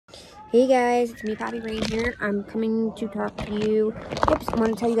Hey guys, it's me, Poppy Rain here. I'm coming to talk to you. I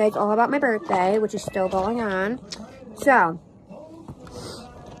want to tell you guys all about my birthday, which is still going on. So,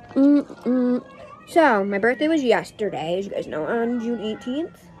 my birthday was yesterday, as you guys know, on June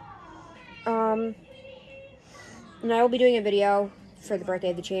 18th. And I will be doing a video for the birthday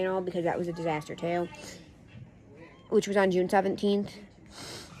of the channel because that was a disaster too, which was on June 17th.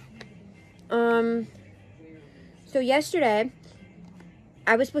 So yesterday,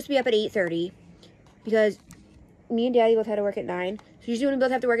 I was supposed to be up at 8:30 because me and Daddy both had to work at 9. So usually when we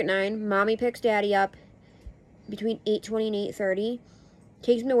both have to work at 9, Mommy picks Daddy up between 8:20 and 8:30,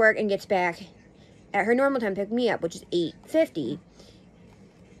 takes him to work, and gets back at her normal time to pick me up, which is 8:50.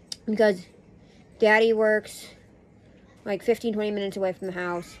 Because Daddy works like 15-20 minutes away from the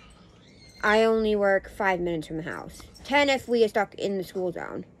house. I only work 5 minutes from the house. 10 if we get stuck in the school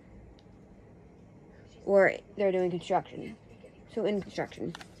zone. Or they're doing construction. So in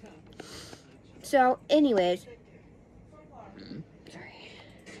construction. So anyways,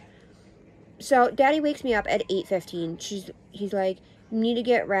 so Daddy wakes me up at 8:15. He's like, you need to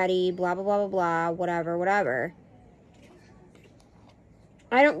get ready, blah, blah, blah, blah, blah, whatever, whatever.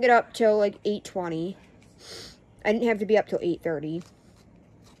 I don't get up till like 8:20. I didn't have to be up till 8:30.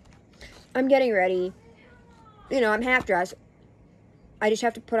 I'm getting ready. You know, I'm half dressed. I just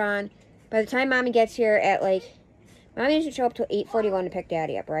have to put on, by the time Mommy gets here at like, Mommy doesn't show up till 8:41 to pick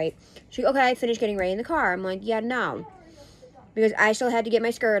Daddy up, right? She's like, okay, I finished getting ready in the car. I'm like, yeah, no. Because I still had to get my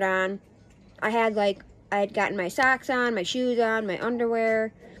skirt on. I had gotten my socks on, my shoes on, my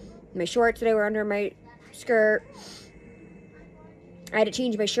underwear, my shorts that I were under my skirt. I had to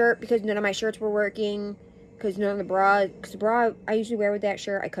change my shirt because none of my shirts were working. Because none of the bra, because the bra I usually wear with that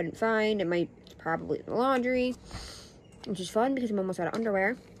shirt I couldn't find. It might probably in the laundry. Which is fun because I'm almost out of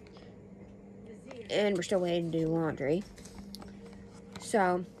underwear. And we're still waiting to do laundry.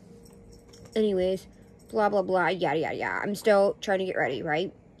 So, anyways, blah, blah, blah, yada, yada, yada. I'm still trying to get ready,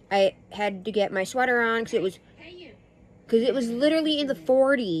 right? I had to get my sweater on because it was literally in the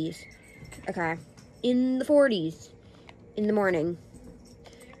 40s. Okay. In the 40s. In the morning.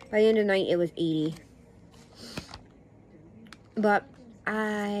 By the end of the night, it was 80. But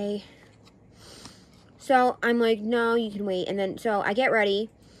so I'm like, no, you can wait. And then, so I get ready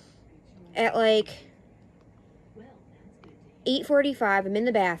at like 8:45. I'm in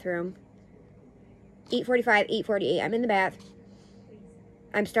the bathroom. 8:45, 8:48. I'm in the bath.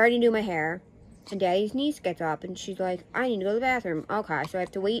 I'm starting to do my hair. And Daddy's niece gets up and she's like, I need to go to the bathroom. Okay, so I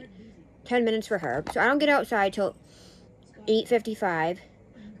have to wait 10 minutes for her. So I don't get outside till 8:55.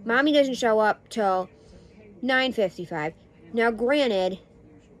 Mommy doesn't show up till 9:55. Now, granted,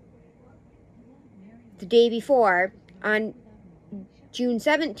 the day before, on June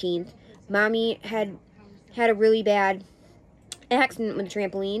 17th, Mommy had a really bad accident with a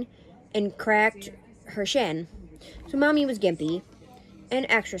trampoline and cracked her shin. So Mommy was gimpy and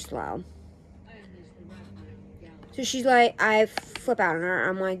extra slow. So she's like, I flip out on her.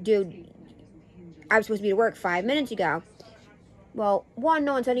 I'm like, dude, I was supposed to be to work 5 minutes ago. Well, one,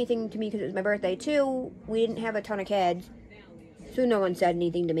 no one said anything to me because it was my birthday. Two, we didn't have a ton of kids. So no one said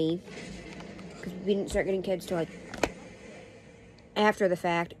anything to me. Because we didn't start getting kids till like after the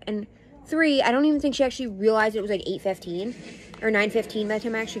fact. And three, I don't even think she actually realized it was like 8:15 or 9:15 by the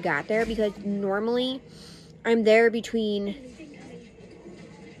time I actually got there. Because normally I'm there between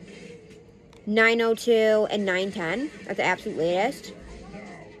 9:02 and 9:10 at the absolute latest.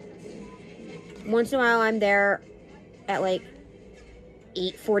 Once in a while I'm there at like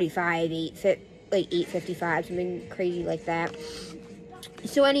 8:45, 8:55, something crazy like that.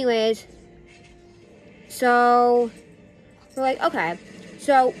 So anyways, so we're like, okay.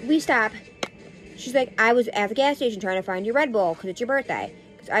 So we stop. She's like, I was at the gas station trying to find your Red Bull because it's your birthday.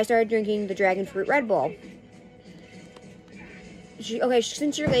 Because I started drinking the Dragon Fruit Red Bull. Okay,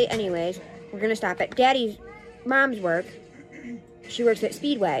 since you're late anyways, we're going to stop at Daddy's mom's work. She works at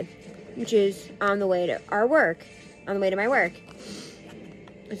Speedway, which is on the way to our work, on the way to my work.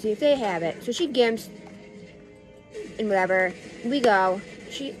 Let's see if they have it. So she gimps and whatever. We go.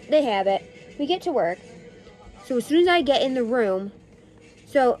 They have it. We get to work. So as soon as I get in the room,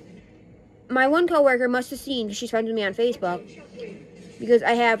 so my one coworker must have seen, because she's friends with me on Facebook, because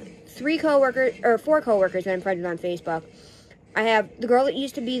I have 4 coworkers that I'm friends with on Facebook. I have the girl that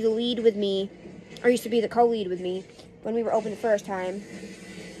used to be the lead with me, or used to be the co-lead with me when we were open the first time.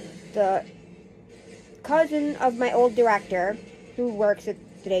 The cousin of my old director, who works at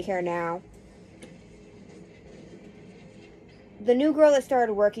the daycare now. The new girl that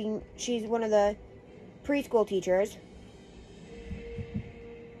started working, she's one of the preschool teachers.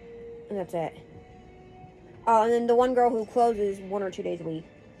 And that's it. Oh, and then the one girl who closes 1 or 2 days a week.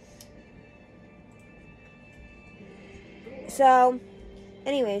 So,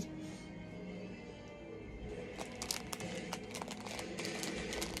 anyways.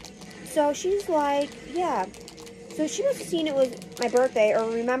 So she's like, yeah. So she must have seen it was my birthday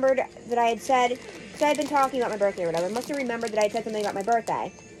or remembered that I had said, because I had been talking about my birthday or whatever. Must have remembered that I had said something about my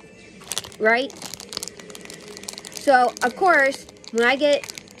birthday. Right? So, of course, when I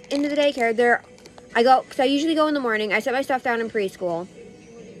get into the daycare, because I usually go in the morning. I set my stuff down in preschool,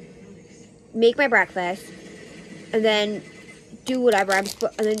 make my breakfast, and then do whatever and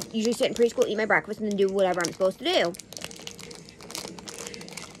then usually sit in preschool, eat my breakfast, and then do whatever I'm supposed to do.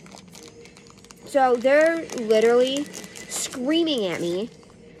 So they're literally screaming at me.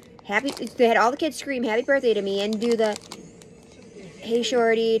 They had all the kids scream happy birthday to me and do the hey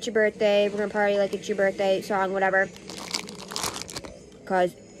shorty, it's your birthday, we're gonna party like it's your birthday song, whatever.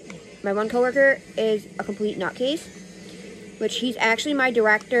 Because my one coworker is a complete nutcase, which he's actually my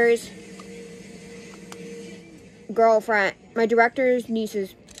director's girlfriend, my director's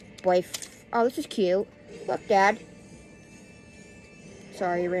niece's wife. Oh, this is cute. Look, Dad.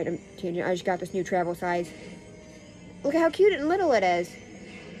 Sorry, random tangent. I just got this new travel size. Look at how cute and little it is.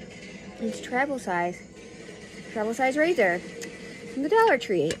 It's travel size. Travel size razor. From the Dollar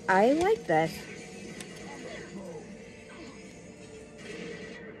Tree. I like this.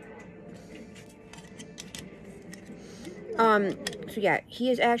 So yeah, he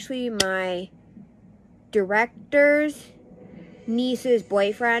is actually my director's niece's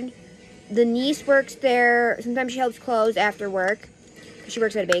boyfriend. The niece works there. Sometimes she helps close after work. She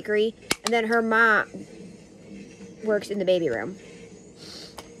works at a bakery. And then her mom works in the baby room.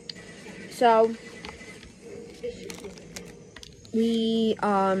 So, we,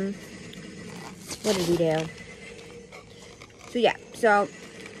 what did we do? So, yeah. So,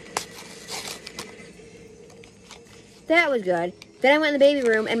 that was good. Then I went in the baby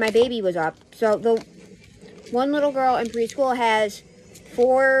room, and my baby was up. So, the one little girl in preschool has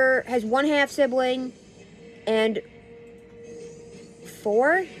one half sibling and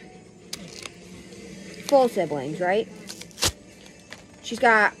 4 full siblings, right? She's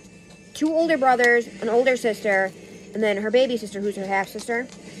got 2 older brothers, an older sister, and then her baby sister, who's her half sister.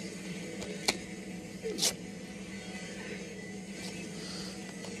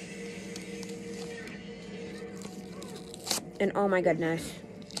 And oh my goodness.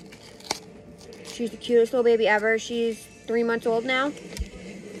 She's the cutest little baby ever. She's 3 months old now.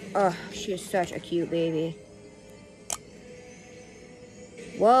 Oh, she is such a cute baby.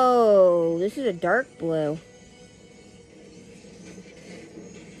 Whoa, this is a dark blue.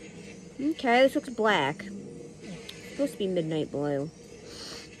 Okay, this looks black. It's supposed to be midnight blue.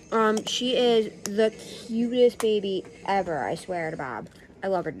 She is the cutest baby ever, I swear to Bob. I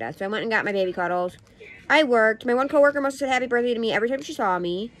love her to death. So I went and got my baby cuddles. I worked. My one coworker must have said happy birthday to me every time she saw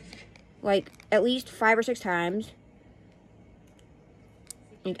me. Like, at least 5 or 6 times.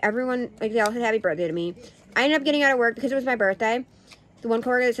 Like, everyone, like, they all said happy birthday to me. I ended up getting out of work because it was my birthday. The one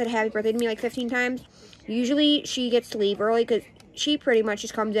coworker that said happy birthday to me like 15 times. Usually, she gets to leave early because she pretty much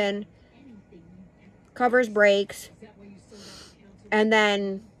just comes in, covers breaks, and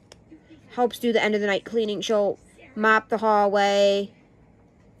then helps do the end of the night cleaning. She'll mop the hallway.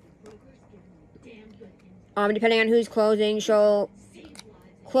 Depending on who's closing, she'll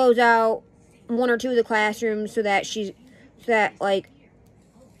close out 1 or 2 of the classrooms so that like,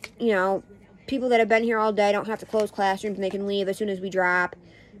 you know, people that have been here all day don't have to close classrooms and they can leave as soon as we drop.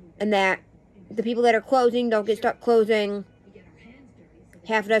 And that the people that are closing don't get stuck closing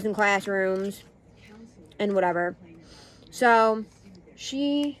half a dozen classrooms and whatever. So,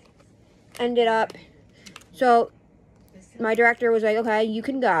 she ended up, so my director was like, okay, you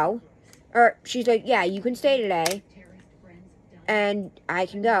can go. Or she's like, yeah, you can stay today. And I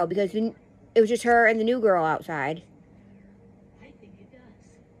can go because it was just her and the new girl outside.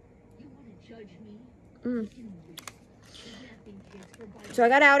 So I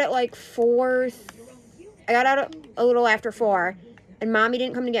got out at like 4. I got out a little after 4. And Mommy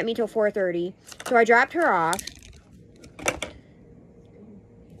didn't come to get me till 4:30. So I dropped her off.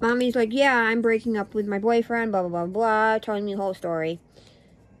 Mommy's like, yeah, I'm breaking up with my boyfriend, blah, blah, blah, blah, telling me the whole story.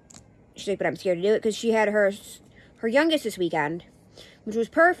 She's like, but I'm scared to do it because she had her youngest this weekend, which was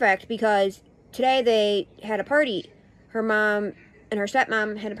perfect because today they had a party. Her mom and her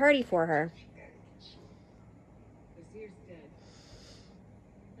stepmom had a party for her.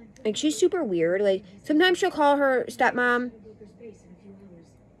 Like, she's super weird. Like, sometimes she'll call her stepmom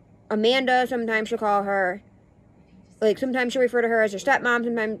Amanda. Sometimes she'll call her, like, sometimes she'll refer to her as her stepmom.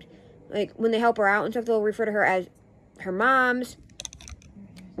 Sometimes, like, when they help her out and stuff, they'll refer to her as her mom's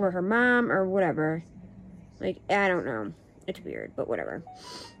or her mom or whatever. Like, I don't know. It's weird, but whatever.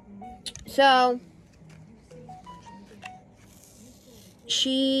 So,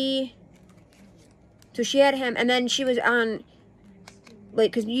 she had him, and then she was on,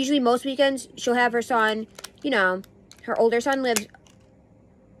 like, because usually most weekends she'll have her son, you know, her older son lives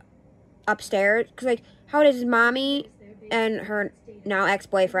upstairs, because, like, how it is, mommy and her now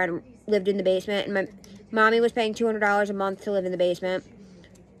ex-boyfriend lived in the basement, and my mommy was paying $200 a month to live in the basement,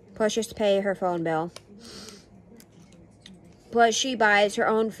 plus just to pay her phone bill. Plus she buys her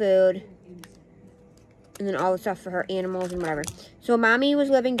own food, and then all the stuff for her animals and whatever. So mommy was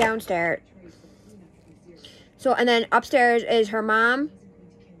living downstairs. So, and then upstairs is her mom,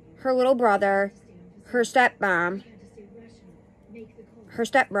 her little brother, her stepmom, her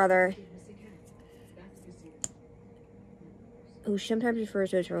stepbrother, who she sometimes refers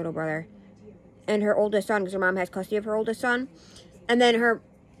to as her little brother, and her oldest son, because her mom has custody of her oldest son, and then her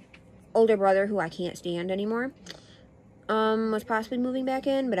older brother, who I can't stand anymore, was possibly moving back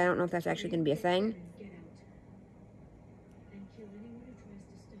in, but I don't know if that's actually going to be a thing.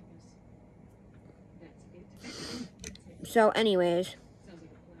 So anyways,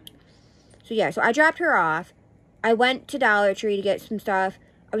 so yeah, so I dropped her off. I went to Dollar Tree to get some stuff.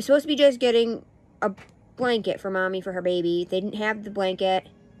 I was supposed to be just getting a blanket for mommy for her baby. They didn't have the blanket.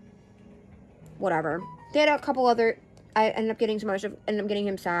 Whatever. They had a couple other, I ended up getting some other stuff, ended up getting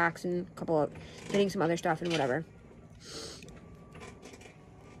him socks and getting some other stuff and whatever.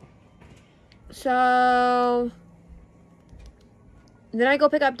 So, then I go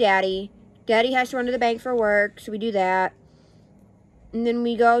pick up Daddy. Daddy has to run to the bank for work, so we do that. And then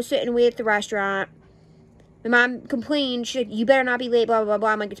we go sit and wait at the restaurant. My mom complained. She's like, you better not be late, blah, blah, blah, blah.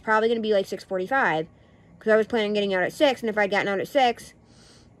 I'm like, it's probably going to be like 6:45. Because I was planning on getting out at 6. And if I'd gotten out at 6,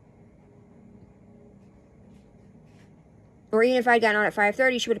 or even if I'd gotten out at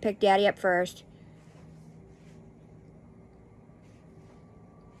 5:30, she would have picked Daddy up first.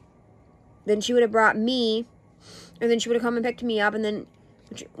 Then she would have brought me. And then she would have come and picked me up. And then,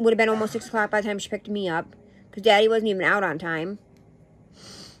 which would have been almost 6 o'clock by the time she picked me up. Because Daddy wasn't even out on time.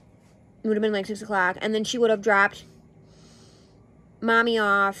 It would have been like 6 o'clock. And then she would have dropped mommy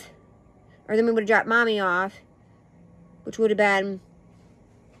off. Or then we would have dropped mommy off. Which would have been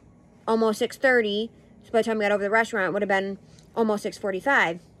almost 6:30. So by the time we got over to the restaurant, it would have been almost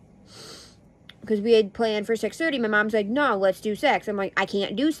 6:45. Because we had planned for 6:30. My mom's like, no, let's do 6. I'm like, I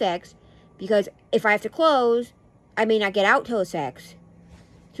can't do 6. Because if I have to close, I may not get out till 6.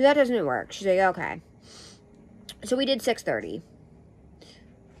 So that doesn't work. She's like, okay. So we did 6:30.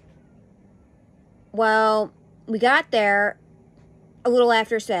 Well, we got there a little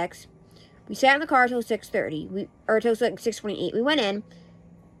after 6. We sat in the car till 6:30. Or till like 6:28. We went in.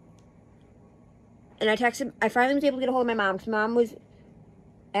 And I texted. I finally was able to get a hold of my mom. Because mom was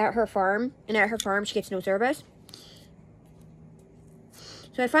at her farm. And at her farm, she gets no service.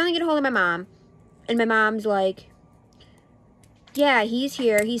 So I finally get a hold of my mom. And my mom's like, yeah, he's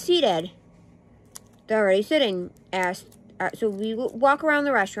here. He's seated. They're already sitting. So we walk around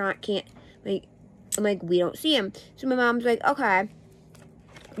the restaurant. I'm like, we don't see him. So my mom's like, okay.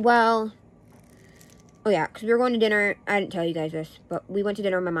 Well, oh yeah, because we were going to dinner. I didn't tell you guys this, but we went to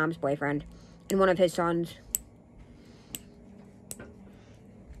dinner with my mom's boyfriend and one of his sons.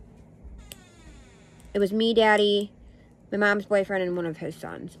 It was me, Daddy, my mom's boyfriend, and one of his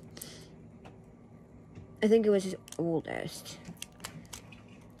sons. I think it was his oldest.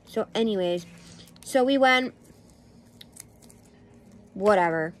 So anyways, so we went,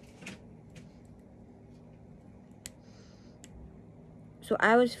 whatever. So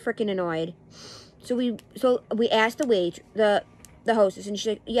I was freaking annoyed. So we asked the hostess, and she's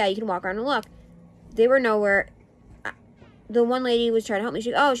like, yeah, you can walk around and look. They were nowhere. The one lady was trying to help me.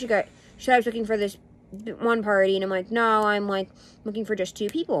 She's like, oh, she said I was looking for this one party, and I'm like, no, I'm like looking for just 2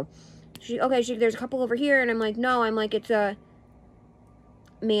 people. She's like, okay, there's a couple over here, and I'm like, no, I'm like, it's a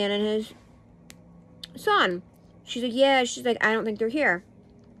man and his son. She's like, yeah, she's like, I don't think they're here.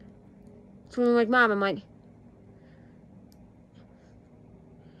 So I'm like, Mom, I'm like,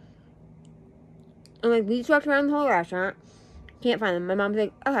 we just walked around the whole restaurant. Can't find them. My mom's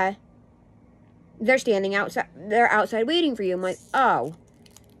like, okay. They're standing outside. They're outside waiting for you. I'm like, oh.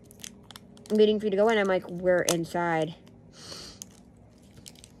 I'm waiting for you to go in. I'm like, we're inside.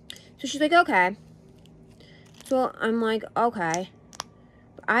 So she's like, okay. So I'm like, okay.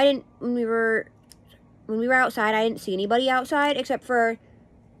 But I didn't, when we were outside, I didn't see anybody outside except for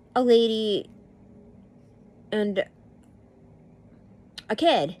a lady and a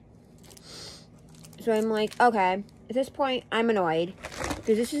kid. So I'm like, okay. At this point, I'm annoyed.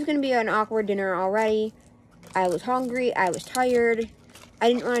 Because this is going to be an awkward dinner already. I was hungry. I was tired. I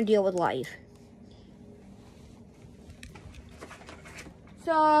didn't want to deal with life.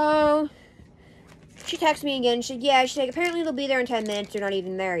 So, she texted me again. She said, yeah, she's like, apparently they'll be there in 10 minutes. They're not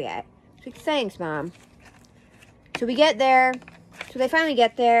even there yet. She's like, thanks, Mom. So we get there. So they finally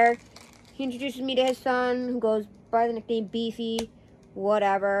get there. He introduces me to his son, who goes by the nickname Beefy.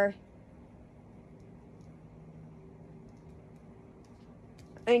 Whatever.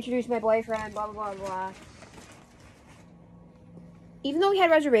 I introduced my boyfriend, blah, blah, blah, blah. Even though we had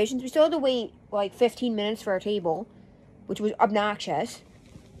reservations, we still had to wait like 15 minutes for our table, which was obnoxious.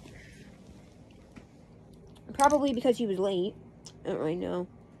 Probably because he was late. I don't really know.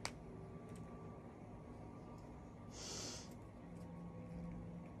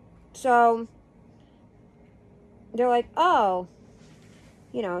 So, they're like, oh,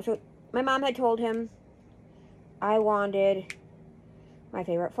 you know, so my mom had told him I wanted my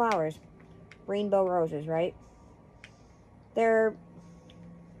favorite flowers. Rainbow roses, right? They're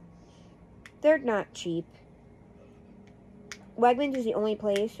not cheap. Wegmans is the only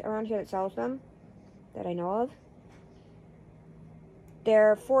place around here that sells them that I know of.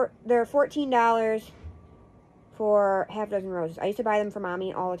 They're $14 for half a dozen roses. I used to buy them for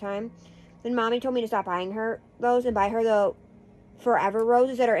Mommy all the time. Then Mommy told me to stop buying her those and buy her the forever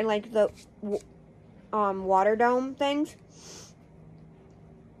roses that are in like the water dome things.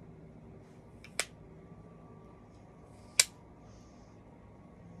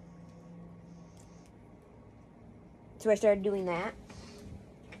 So I started doing that.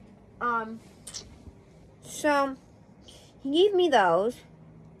 So he gave me those.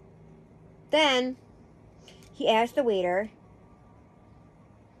 Then he asked the waiter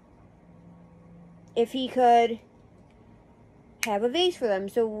if he could have a vase for them.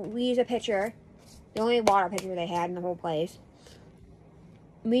 So we used a pitcher, the only water pitcher they had in the whole place.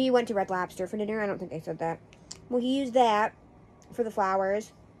 We went to Red Lobster for dinner. I don't think I said that. Well, he used that for the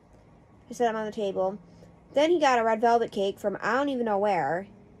flowers to set them on the table. Then he got a red velvet cake from I don't even know where.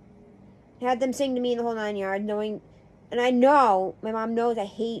 Had them sing to me in the whole 9 yards, knowing, and I know, my mom knows I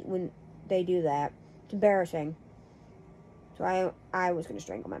hate when they do that. It's embarrassing. So I was going to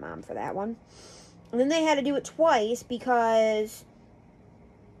strangle my mom for that one. And then they had to do it twice because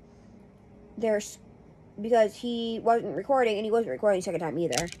he wasn't recording, and he wasn't recording the second time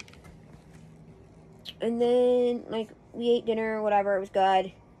either. And then, like, we ate dinner, whatever, it was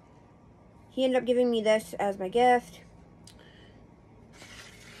good. He ended up giving me this as my gift,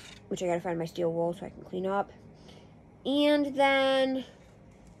 which I gotta find my steel wool so I can clean up. And then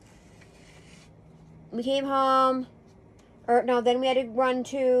we came home. Then we had to run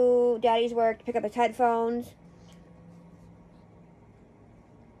to Daddy's work to pick up his headphones.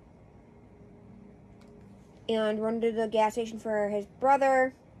 And run to the gas station for his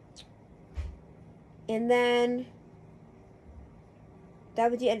brother. And then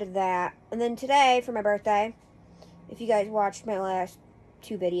that was the end of that. And then today, for my birthday, if you guys watched my last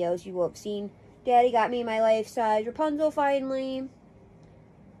 2 videos, you will have seen Daddy got me my life-size Rapunzel finally.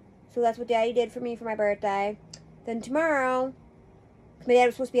 So that's what Daddy did for me for my birthday. Then tomorrow, my dad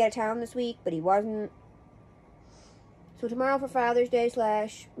was supposed to be out of town this week, but he wasn't. So tomorrow for Father's Day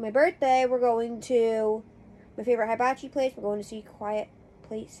 / my birthday, we're going to my favorite hibachi place. We're going to see Quiet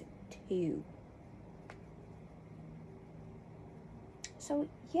Place 2. So,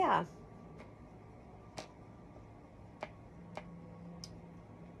 yeah.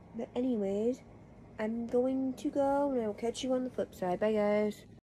 But anyways, I'm going to go, and I'll catch you on the flip side. Bye, guys.